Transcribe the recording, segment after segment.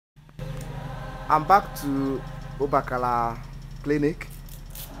I'm back to Ubakala Clinic,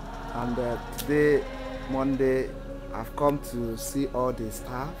 and today, Monday, I've come to see all the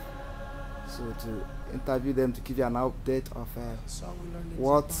staff, so to interview them, to give you an update of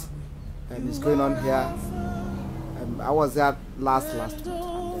what is going on here. I was there last week,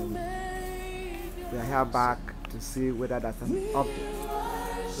 and we are here back to see whether that's an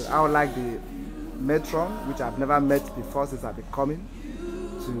update. So I would like the matron, which I've never met before since I've been coming,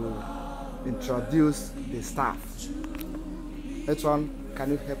 to introduce the staff. Matron,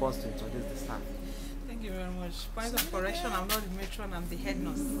 can you help us to introduce the staff? Thank you very much. Point of correction, I'm not the matron, I'm the head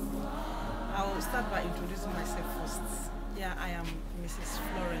nurse. I will start by introducing myself first. Yeah, I am Mrs.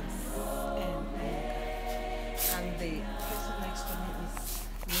 Florence and the person next to me is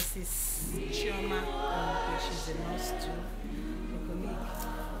Mrs. Chioma, she's a nurse too, a colleague.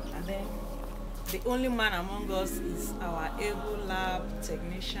 And then the only man among us is our able lab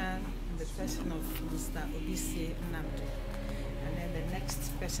technician, the person of Mr. Obisi Nnamdi. And then the next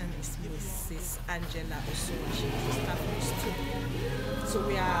person is Mrs. Angela Osowa. She is a staff nurse too. So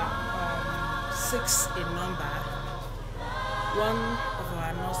we are 6 in number. One of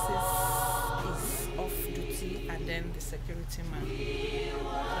our nurses is off duty, and then the security man.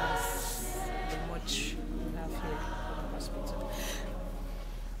 That's the much we have here at the hospital.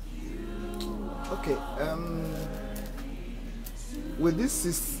 Okay, with this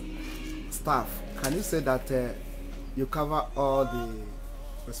 6 staff, can you say that you cover all the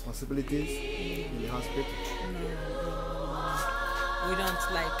responsibilities in the hospital? No. We don't.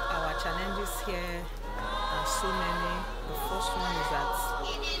 Like, our challenges here are so many. The first one is that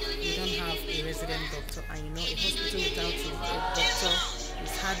we don't have a resident doctor, and you know, a hospital without a doctor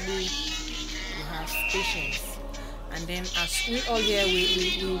is hardly you have patients. And then as we all here,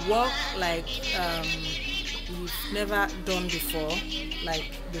 we work like we've never done before,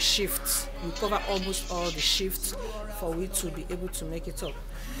 like the shifts. We cover almost all the shifts for we to be able to make it up.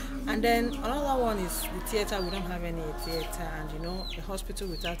 And then another one is the theater. We don't have any theater, and you know, a hospital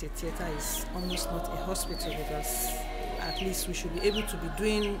without a theater is almost not a hospital, because at least we should be able to be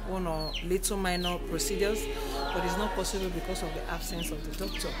doing one or little minor procedures, but it's not possible because of the absence of the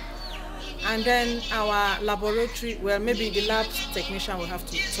doctor. And then our laboratory, well, maybe the lab technician will have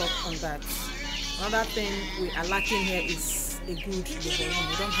to talk on that. Another thing we are lacking here is a good labor room.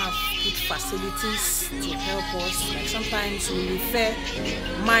 We don't have good facilities to help us. Like, sometimes we refer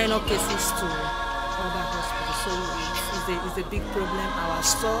minor cases to other hospitals, so it's a big problem. Our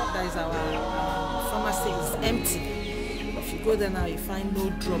store, that is our pharmacy, is empty. If you go there now, you find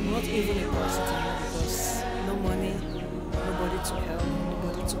no drug, not even a paracetamol, because no money, nobody to help,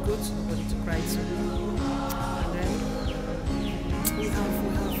 nobody to go to, nobody to cry to. And then we have a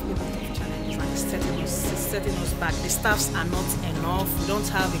lot of challenges, and it's setting us back. The staffs are not enough. We don't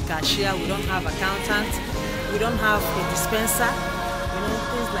have a cashier, we don't have accountant, we don't have a dispenser, you know,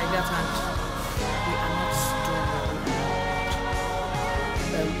 things like that, and we are not doing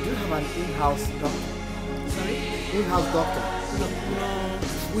well. Do you have an in-house doctor? Sorry? In-house doctor? No,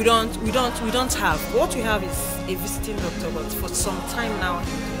 we don't have. What we have is a visiting doctor, but for some time now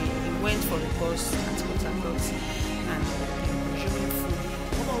he went for a course at Port Harcourt, and resuming fully.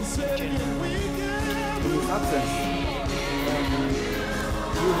 In his absence,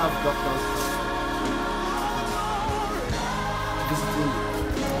 do you have doctors visiting you?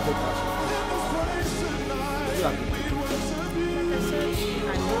 I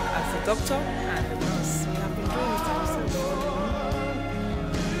work as a doctor and a nurse. We have been doing it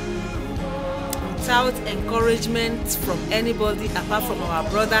without encouragement from anybody apart from our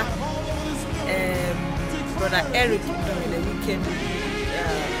brother Eric. We came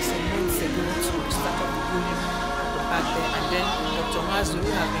some months ago to start up the building at the back there, and then Dr. Mazu,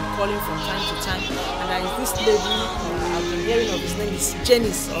 who have been calling from time to time, and there is this lady, I've been hearing of, his name is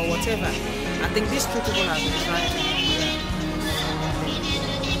Janice or whatever. I think these 2 people have been trying.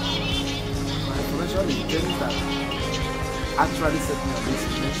 My information is Janice that actually set me on this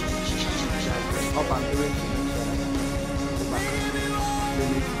information. Up and doing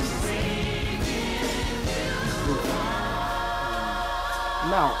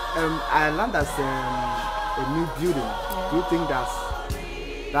now, I learned that's a new building. Do you think that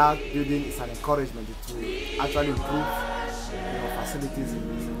building is an encouragement to actually improve facilities?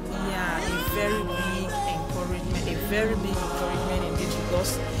 Yeah, a very big encouragement indeed,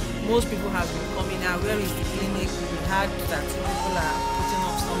 because most people have been coming out. Where is the clinic? We heard that people are putting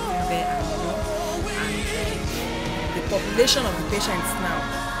up something there, and you know, and the population of the patients now,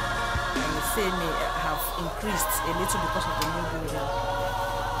 they say, may have increased a little because of the new building.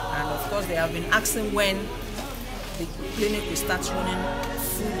 And of course, they have been asking when the clinic will start running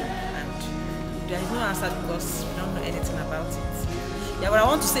fully, and there is no answer because we don't know anything about it. Yeah, but I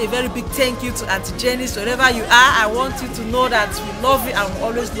want to say a very big thank you to Auntie Janice, wherever you are. I want you to know that we love you and we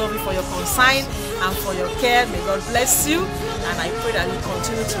always love you for your concern and for your care. May God bless you, and I pray that you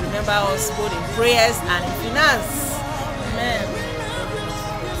continue to remember us both in prayers and in finance. Amen.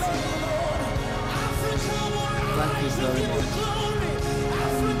 Thank you very much.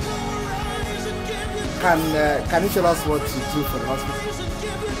 Can you tell us what you do for the hospital?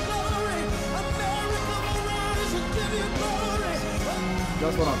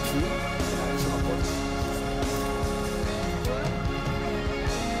 Just one or two.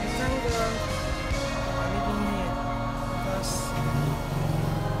 Thank God for living here, because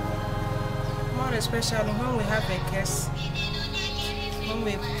more especially when we have a case, when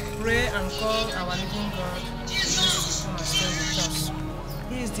we pray and call our living God, He used to come and stay with us.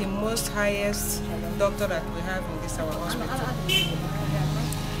 He is the most highest doctor that we have in this our hospital.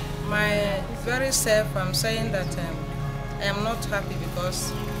 My very self, I'm saying that I am not happy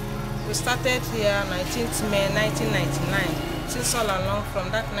because we started here 19th May 1999. Since all along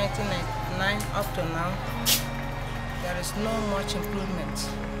from that 1999 up to now, there is no much improvement.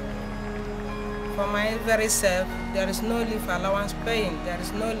 For my very self, there is no leave allowance paying, there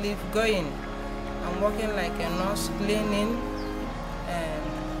is no leave going. I'm working like a nurse, cleaning,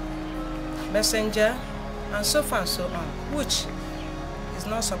 messenger, and so far and so on, which is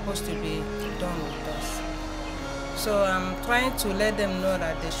not supposed to be done with us. So I'm trying to let them know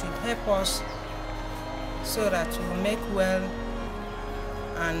that they should help us so that we make well,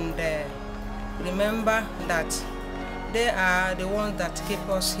 and remember that they are the ones that keep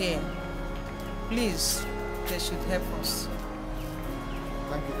us here. Please, they should help us.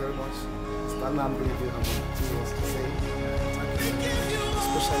 Thank you very much. Mr. Nambi, you have 2 words to say.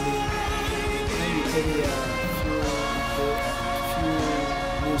 Especially when you came here a few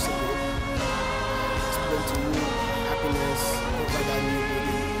months ago, explained to you happiness over that new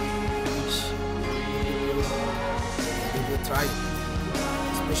building, which they will try.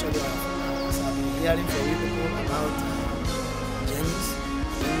 Especially as I've been hearing from you people about James,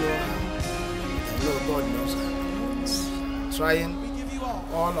 you know God knows her. Trying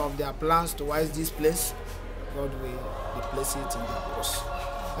all of their plans towards this place, God will place it in their course.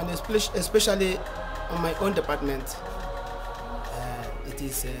 And especially on my own department, it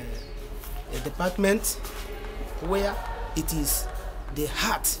is a department where it is the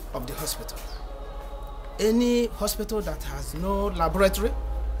heart of the hospital. Any hospital that has no laboratory,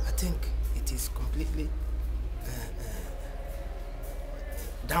 I think it is completely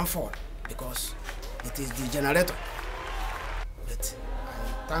downfall, because it is the generator. But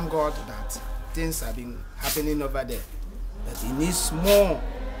I thank God that things have been happening over there. But it needs more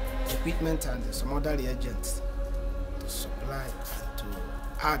equipment and some other reagents to supply and to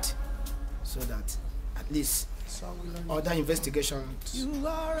add, so that at least other investigations should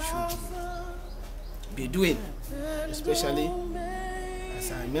be doing. Especially,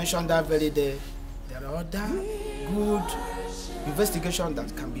 as I mentioned that very day, there are other good investigations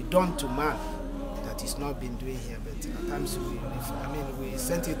that can be done to man that is not being doing here. But at times we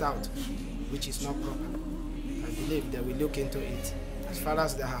sent it out, which is not proper. I believe they will look into it. As far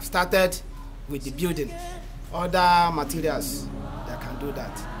as they have started with the building, other materials that can do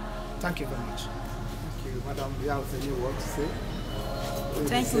that. Thank you very much. Thank you, Madam. You have any word to say?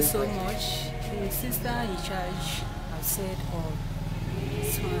 Thank you so much. The sister in charge has said all.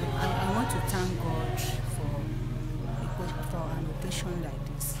 So I want to thank God for an occasion like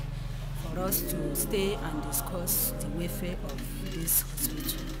this, for us to stay and discuss the welfare of this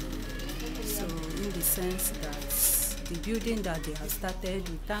hospital. So in the sense that the building that they have started,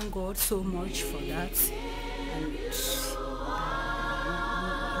 we thank God so much for that, and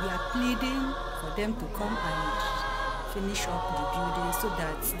we are pleading for them to come and finish up the building so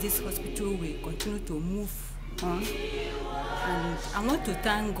that this hospital will continue to move on. And I want to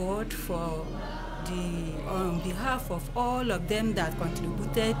thank God for on behalf of all of them that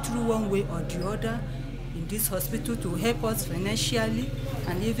contributed through one way or the other in this hospital to help us financially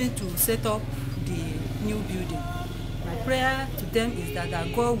and even to set up the new building. My prayer to them is that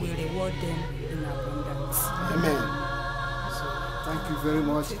God will reward them in abundance. Amen. So, thank you very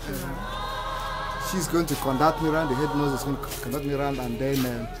much. She's going to conduct me around, the head nurse is going to conduct me around, and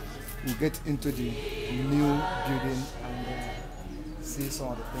then we'll get into the new building and see some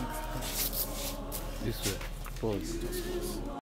of the things. This way. Pause.